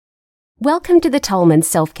Welcome to the Tolman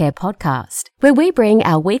Self-Care Podcast, where we bring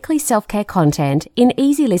our weekly self-care content in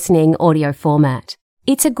easy listening audio format.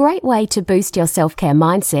 It's a great way to boost your self-care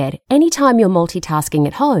mindset anytime you're multitasking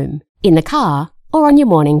at home, in the car, or on your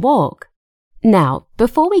morning walk. Now,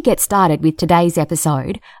 before we get started with today's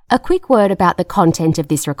episode, a quick word about the content of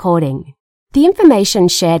this recording. The information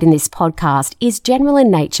shared in this podcast is general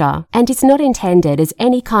in nature and is not intended as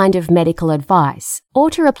any kind of medical advice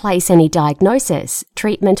or to replace any diagnosis,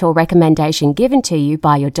 treatment or recommendation given to you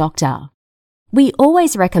by your doctor. We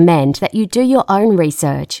always recommend that you do your own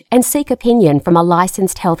research and seek opinion from a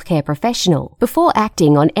licensed healthcare professional before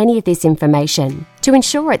acting on any of this information to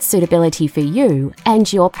ensure its suitability for you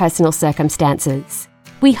and your personal circumstances.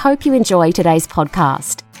 We hope you enjoy today's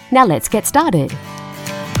podcast. Now let's get started.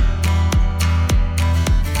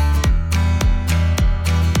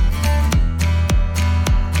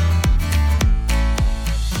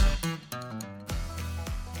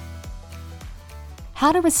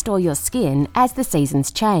 How to restore your skin as the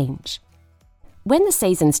seasons change. When the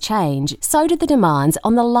seasons change, so do the demands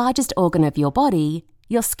on the largest organ of your body,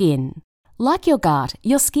 your skin. Like your gut,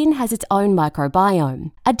 your skin has its own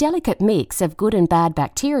microbiome, a delicate mix of good and bad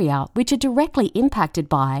bacteria which are directly impacted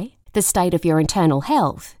by the state of your internal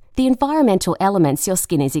health, the environmental elements your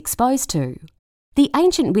skin is exposed to. The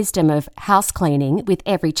ancient wisdom of house cleaning with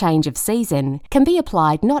every change of season can be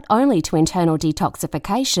applied not only to internal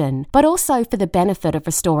detoxification, but also for the benefit of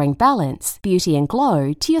restoring balance, beauty and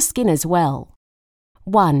glow to your skin as well.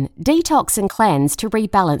 1. Detox and cleanse to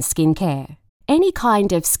rebalance skincare. Any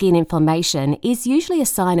kind of skin inflammation is usually a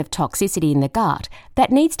sign of toxicity in the gut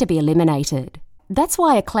that needs to be eliminated. That's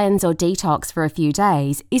why a cleanse or detox for a few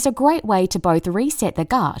days is a great way to both reset the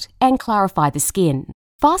gut and clarify the skin.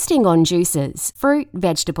 Fasting on juices, fruit,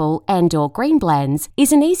 vegetable and/or green blends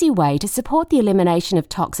is an easy way to support the elimination of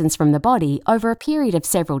toxins from the body over a period of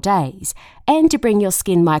several days and to bring your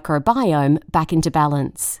skin microbiome back into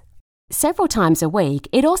balance. Several times a week,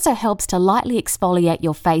 it also helps to lightly exfoliate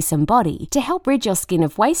your face and body to help rid your skin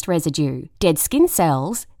of waste residue, dead skin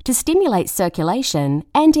cells, to stimulate circulation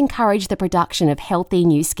and encourage the production of healthy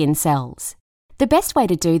new skin cells. The best way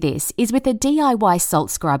to do this is with a DIY salt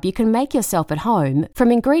scrub you can make yourself at home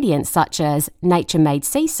from ingredients such as nature-made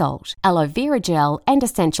sea salt, aloe vera gel and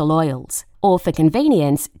essential oils. Or for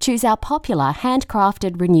convenience, choose our popular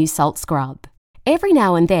handcrafted Renew Salt Scrub. Every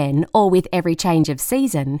now and then, or with every change of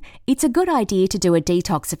season, it's a good idea to do a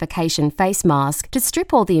detoxification face mask to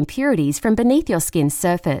strip all the impurities from beneath your skin's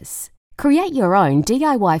surface. Create your own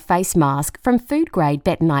DIY face mask from food-grade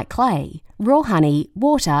bentonite clay, raw honey,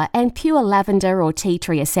 water and pure lavender or tea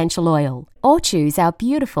tree essential oil, or choose our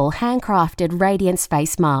beautiful handcrafted Radiance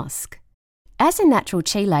face mask. As a natural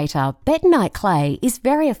chelator, bentonite clay is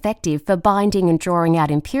very effective for binding and drawing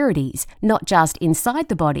out impurities, not just inside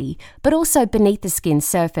the body, but also beneath the skin's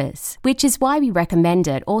surface, which is why we recommend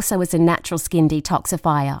it also as a natural skin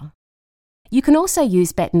detoxifier. You can also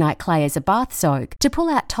use bentonite clay as a bath soak to pull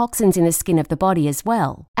out toxins in the skin of the body as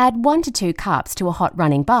well. Add 1 to 2 cups to a hot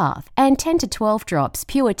running bath and 10 to 12 drops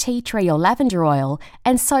pure tea tree or lavender oil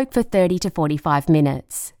and soak for 30 to 45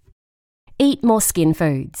 minutes. Eat more skin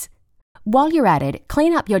foods. While you're at it,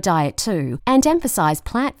 clean up your diet too and emphasize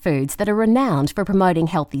plant foods that are renowned for promoting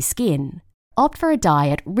healthy skin. Opt for a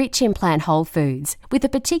diet rich in plant whole foods with a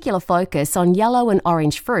particular focus on yellow and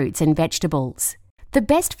orange fruits and vegetables. The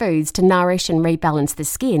best foods to nourish and rebalance the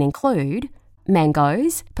skin include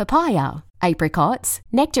mangoes, papaya, apricots,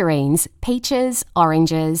 nectarines, peaches,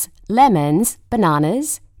 oranges, lemons,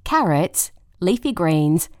 bananas, carrots, leafy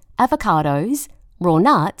greens, avocados, raw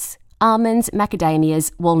nuts, almonds,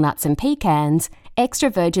 macadamias, walnuts and pecans, extra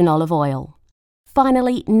virgin olive oil.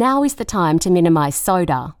 Finally, now is the time to minimize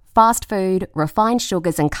soda, fast food, refined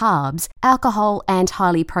sugars and carbs, alcohol and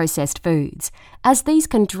highly processed foods, as these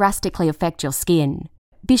can drastically affect your skin.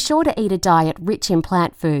 Be sure to eat a diet rich in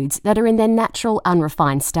plant foods that are in their natural,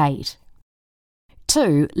 unrefined state.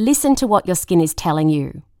 2. Listen to what your skin is telling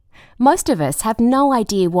you. Most of us have no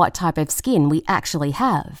idea what type of skin we actually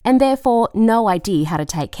have, and therefore no idea how to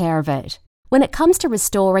take care of it. When it comes to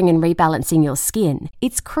restoring and rebalancing your skin,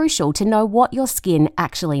 it's crucial to know what your skin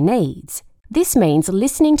actually needs. This means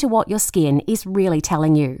listening to what your skin is really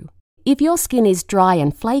telling you. If your skin is dry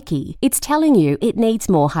and flaky, it's telling you it needs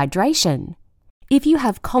more hydration. If you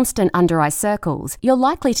have constant under-eye circles, you're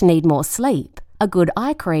likely to need more sleep, a good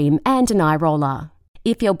eye cream and an eye roller.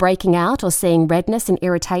 If you're breaking out or seeing redness and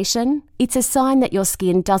irritation, it's a sign that your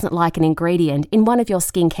skin doesn't like an ingredient in one of your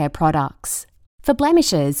skincare products. For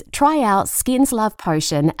blemishes, try out Skin's Love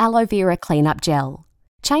Potion Aloe Vera Cleanup Gel.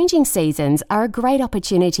 Changing seasons are a great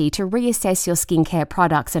opportunity to reassess your skincare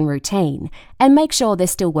products and routine and make sure they're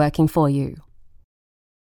still working for you.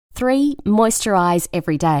 3. Moisturise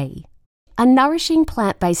every day. A nourishing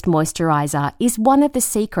plant-based moisturiser is one of the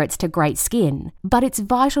secrets to great skin, but it's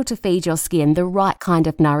vital to feed your skin the right kind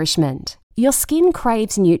of nourishment. Your skin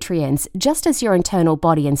craves nutrients just as your internal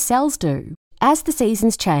body and cells do. As the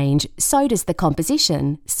seasons change, so does the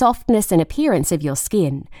composition, softness and appearance of your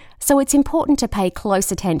skin, so it's important to pay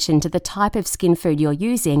close attention to the type of skin food you're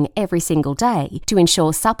using every single day to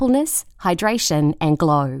ensure suppleness, hydration and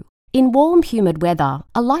glow. In warm, humid weather,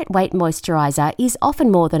 a lightweight moisturiser is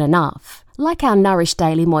often more than enough, like our Nourish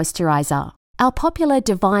Daily Moisturiser. Our popular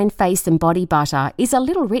Divine Face and Body Butter is a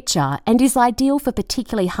little richer and is ideal for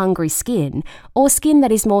particularly hungry skin or skin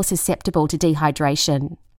that is more susceptible to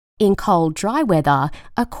dehydration. In cold, dry weather,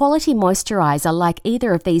 a quality moisturiser like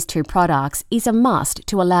either of these two products is a must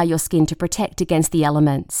to allow your skin to protect against the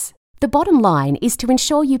elements. The bottom line is to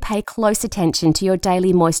ensure you pay close attention to your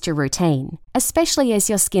daily moisture routine, especially as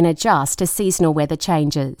your skin adjusts to seasonal weather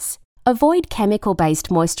changes. Avoid chemical-based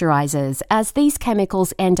moisturisers as these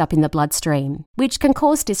chemicals end up in the bloodstream, which can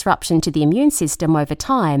cause disruption to the immune system over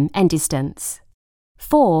time and distance.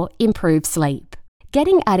 4. Improve sleep.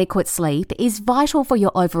 Getting adequate sleep is vital for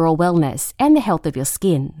your overall wellness and the health of your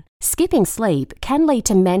skin. Skipping sleep can lead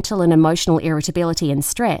to mental and emotional irritability and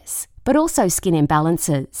stress, but also skin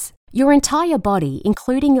imbalances. Your entire body,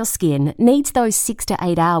 including your skin, needs those 6 to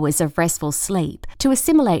 8 hours of restful sleep to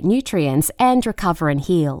assimilate nutrients and recover and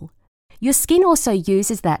heal. Your skin also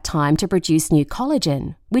uses that time to produce new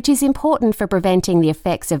collagen, which is important for preventing the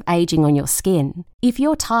effects of aging on your skin. If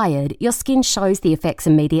you're tired, your skin shows the effects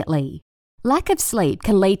immediately. Lack of sleep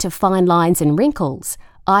can lead to fine lines and wrinkles,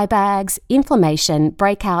 eye bags, inflammation,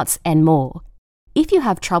 breakouts, and more. If you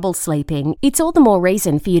have trouble sleeping, it's all the more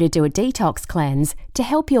reason for you to do a detox cleanse to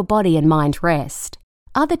help your body and mind rest.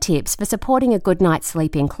 Other tips for supporting a good night's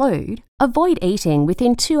sleep include: avoid eating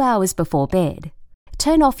within 2 hours before bed.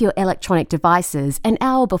 Turn off your electronic devices an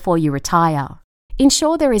hour before you retire.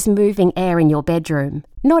 Ensure there is moving air in your bedroom,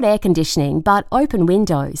 not air conditioning, but open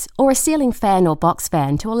windows or a ceiling fan or box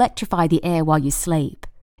fan to electrify the air while you sleep.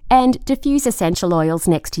 And diffuse essential oils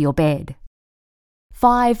next to your bed.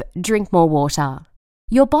 5. Drink more water.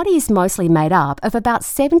 Your body is mostly made up of about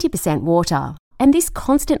 70% water, and this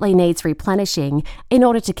constantly needs replenishing in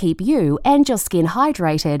order to keep you and your skin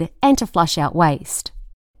hydrated and to flush out waste.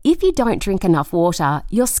 If you don't drink enough water,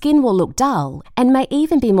 your skin will look dull and may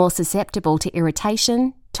even be more susceptible to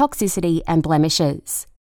irritation, toxicity, and blemishes.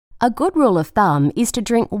 A good rule of thumb is to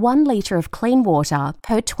drink 1 litre of clean water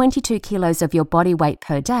per 22 kilos of your body weight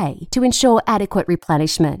per day to ensure adequate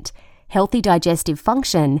replenishment, healthy digestive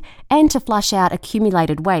function, and to flush out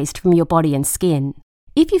accumulated waste from your body and skin.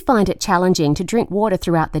 If you find it challenging to drink water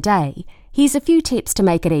throughout the day, here's a few tips to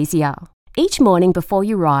make it easier. Each morning before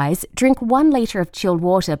you rise, drink 1 litre of chilled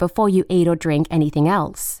water before you eat or drink anything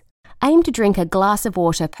else. Aim to drink a glass of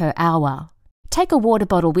water per hour. Take a water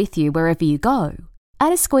bottle with you wherever you go.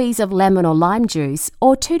 Add a squeeze of lemon or lime juice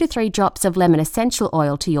or 2 to 3 drops of lemon essential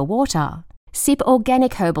oil to your water. Sip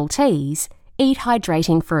organic herbal teas. Eat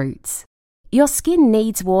hydrating fruits. Your skin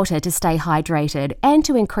needs water to stay hydrated and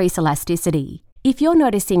to increase elasticity. If you're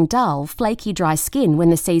noticing dull, flaky, dry skin when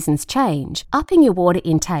the seasons change, upping your water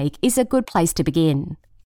intake is a good place to begin.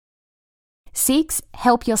 6.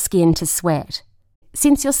 Help your skin to sweat.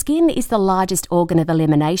 Since your skin is the largest organ of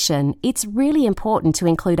elimination, it's really important to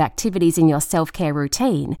include activities in your self-care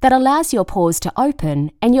routine that allows your pores to open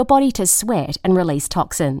and your body to sweat and release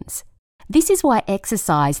toxins. This is why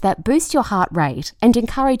exercise that boosts your heart rate and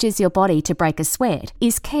encourages your body to break a sweat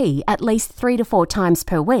is key at least 3 to 4 times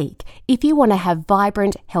per week if you want to have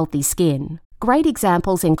vibrant, healthy skin. Great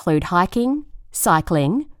examples include hiking,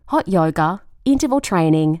 cycling, hot yoga, interval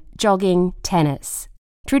training, jogging, tennis.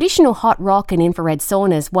 Traditional hot rock and infrared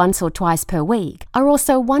saunas once or twice per week are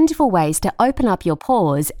also wonderful ways to open up your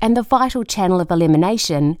pores and the vital channel of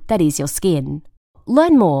elimination that is your skin.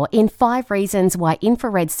 Learn more in 5 reasons why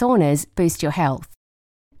infrared saunas boost your health.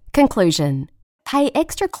 Conclusion. Pay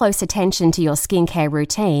extra close attention to your skincare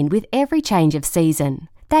routine with every change of season,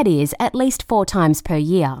 that is, at least 4 times per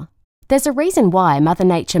year. There's a reason why Mother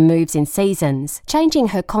Nature moves in seasons, changing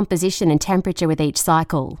her composition and temperature with each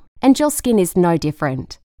cycle, and your skin is no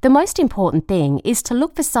different. The most important thing is to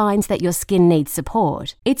look for signs that your skin needs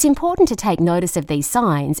support. It's important to take notice of these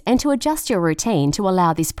signs and to adjust your routine to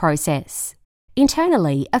allow this process.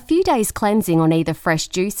 Internally, a few days cleansing on either fresh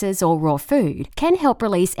juices or raw food can help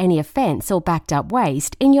release any offence or backed up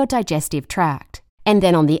waste in your digestive tract. And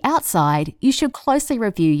then on the outside, you should closely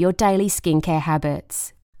review your daily skincare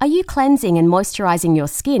habits. Are you cleansing and moisturising your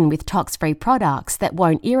skin with tox-free products that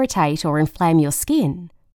won't irritate or inflame your skin?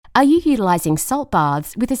 Are you utilising salt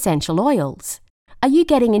baths with essential oils? Are you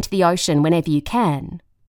getting into the ocean whenever you can?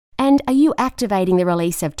 And are you activating the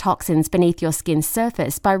release of toxins beneath your skin's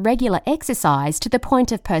surface by regular exercise to the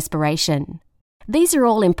point of perspiration? These are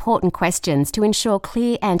all important questions to ensure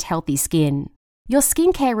clear and healthy skin. Your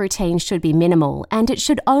skincare routine should be minimal, and it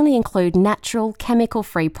should only include natural,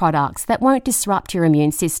 chemical-free products that won't disrupt your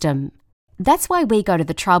immune system. That's why we go to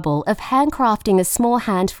the trouble of handcrafting a small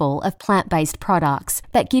handful of plant-based products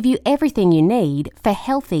that give you everything you need for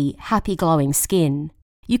healthy, happy, glowing skin.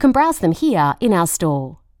 You can browse them here in our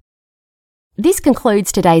store. This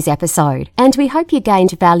concludes today's episode, and we hope you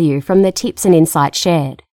gained value from the tips and insights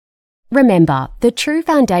shared. Remember, the true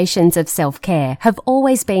foundations of self-care have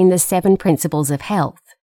always been the 7 principles of health: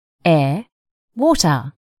 air,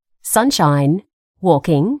 water, sunshine,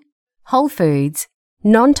 walking, whole foods,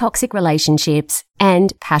 non-toxic relationships,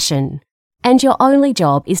 and passion. And your only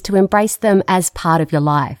job is to embrace them as part of your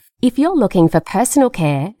life. If you're looking for personal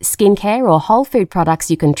care, skincare, or whole food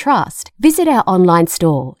products you can trust, visit our online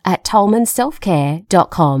store at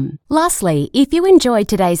tolmanselfcare.com. Lastly, if you enjoyed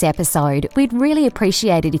today's episode, we'd really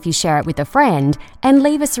appreciate it if you share it with a friend and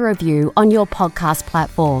leave us a review on your podcast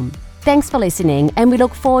platform. Thanks for listening, and we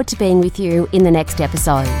look forward to being with you in the next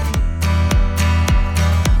episode.